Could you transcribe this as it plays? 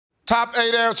Top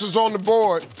 8 answers on the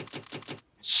board.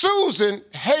 Susan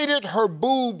hated her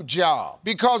boob job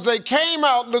because they came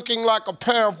out looking like a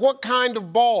pair of what kind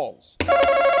of balls?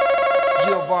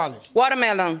 Giovanni.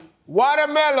 Watermelons.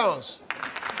 Watermelons.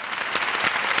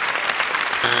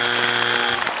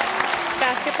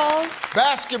 Basketballs.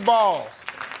 Basketballs.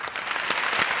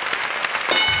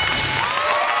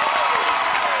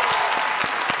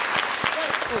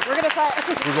 We're gonna play.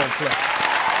 We're gonna play.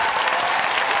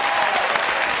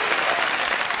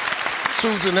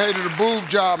 Susan hated her boob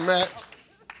job, Matt,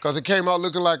 because it came out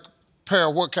looking like a pair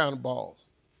of what kind of balls?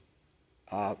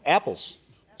 Apples.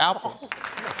 Apples.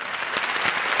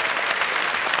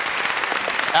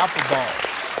 Apple balls.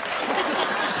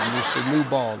 It's a new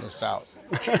ball that's out.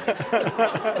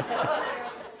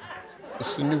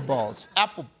 It's the new balls.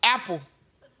 Apple.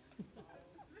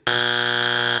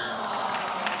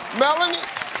 Melanie,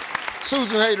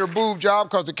 Susan hated her boob job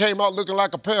because it came out looking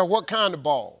like a pair of what kind of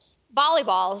balls?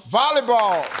 Volleyballs.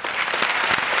 Volleyballs.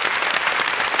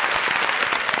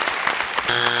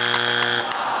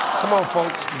 Come on,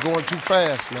 folks. We're going too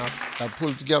fast now. Gotta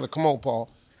pull it together. Come on, Paul.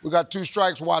 We got 2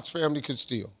 strikes. Watts family could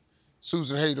steal.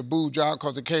 Susan hated her boob job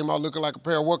because it came out looking like a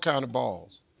pair of what kind of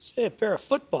balls? Say a pair of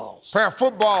footballs. Pair of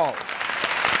footballs.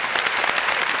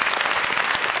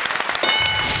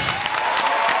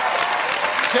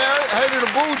 Carrie hated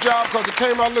her boob job because it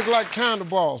came out looking like kind of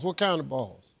balls. What kind of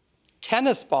balls?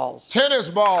 Tennis balls. Tennis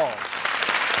balls.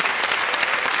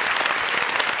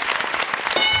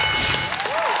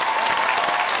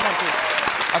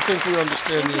 I think we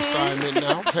understand the assignment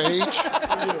now.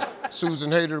 Paige.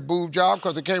 Susan hated her boob job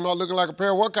because it came out looking like a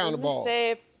pair of what kind of balls?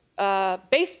 Say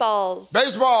baseballs.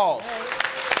 Baseballs.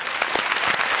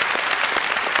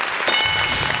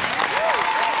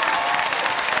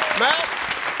 Matt,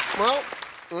 well,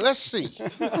 let's see.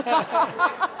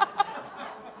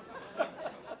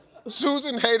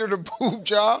 Susan hated her boob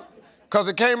job because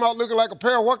it came out looking like a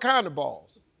pair of what kind of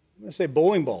balls? I'm gonna say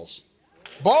bowling balls.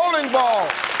 Bowling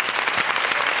balls.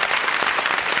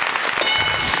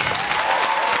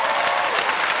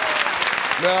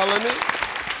 Melanie,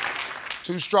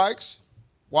 2 strikes.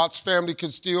 Watts family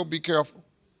can steal, be careful.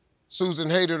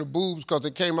 Susan hated her boobs because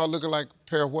it came out looking like a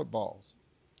pair of what balls?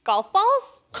 Golf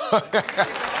balls. Golf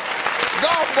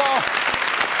ball.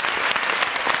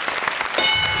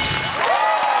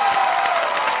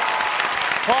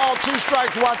 Paul, 2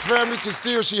 strikes. Watts family can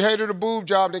steal. She hated her boob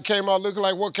job that came out looking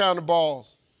like what kind of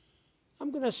balls?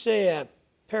 I'm gonna say a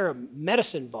pair of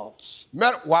medicine balls.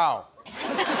 Wow.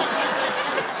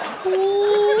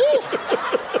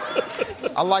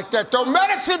 I like that though.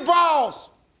 Medicine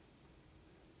balls.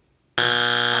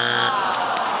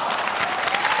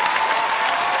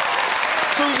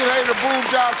 Susan hated her boob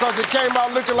job because it came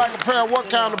out looking like a pair of what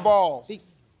kind of balls?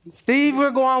 Steve, we're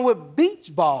going with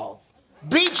beach balls.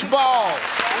 Beach balls.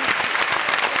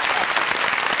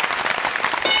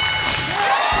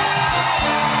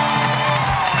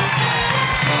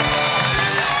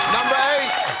 Number 8.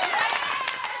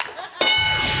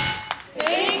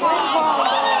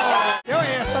 Your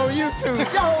ass on YouTube.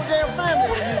 Your whole damn family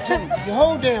on YouTube. Your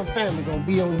whole damn family gonna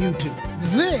be on YouTube.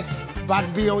 This about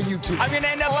to be on YouTube. I'm gonna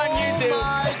end up on YouTube. Oh,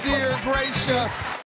 my dear gracious.